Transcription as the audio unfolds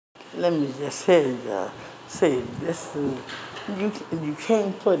let me just tell you, say this is, you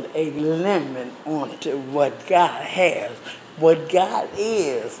can't put a limit onto what God has. What God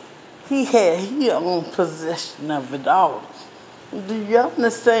is, He owns possession of it all. Do you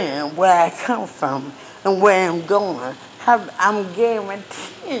understand where I come from and where I'm going? I'm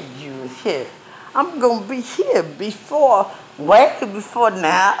guaranteeing you here. I'm gonna be here before, way before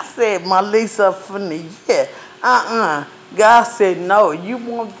now. I said my lease up from the year. God said, no, you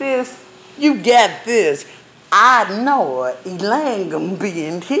want this? You got this. I know it. Elaine gonna be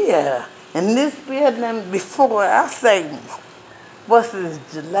in here. In this building before I say what's this,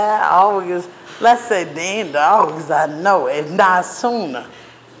 July, August, let's say the end of August, I know, if not sooner.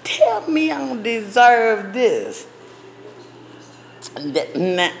 Tell me I don't deserve this.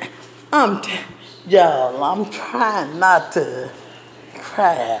 Nah, y'all, I'm trying not to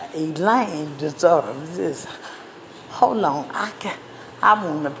cry. Elaine deserves this. Hold on, I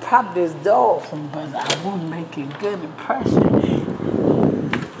want to pop this door open, but I want to make a good impression.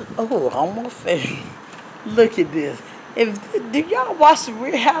 Oh, almost finished. Look at this. If do y'all watch the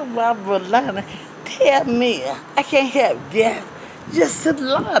Real Housewives of Atlanta? Tell me, I can't have guests. Just the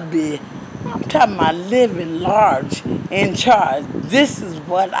lobby. I'm talking about living large in charge. This is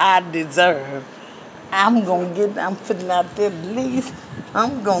what I deserve. I'm putting out this lease.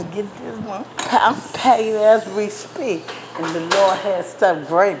 I'm gonna get this one. I'm paid as we speak. And the Lord has stuff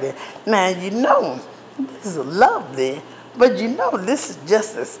greater. Now you know, this is lovely, but you know this is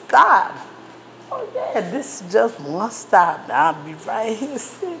just a start. Oh yeah, this is just one stop. I'll be right here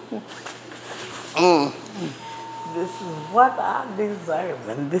sitting. Mm. This is what I deserve,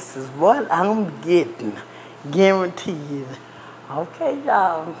 and this is what I'm getting, guaranteed. Okay,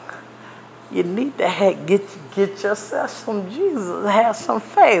 y'all. You need to get yourself some Jesus, have some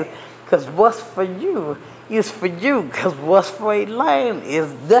faith. Because what's for you is for you. Because what's for Elaine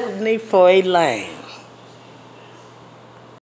is definitely for Elaine.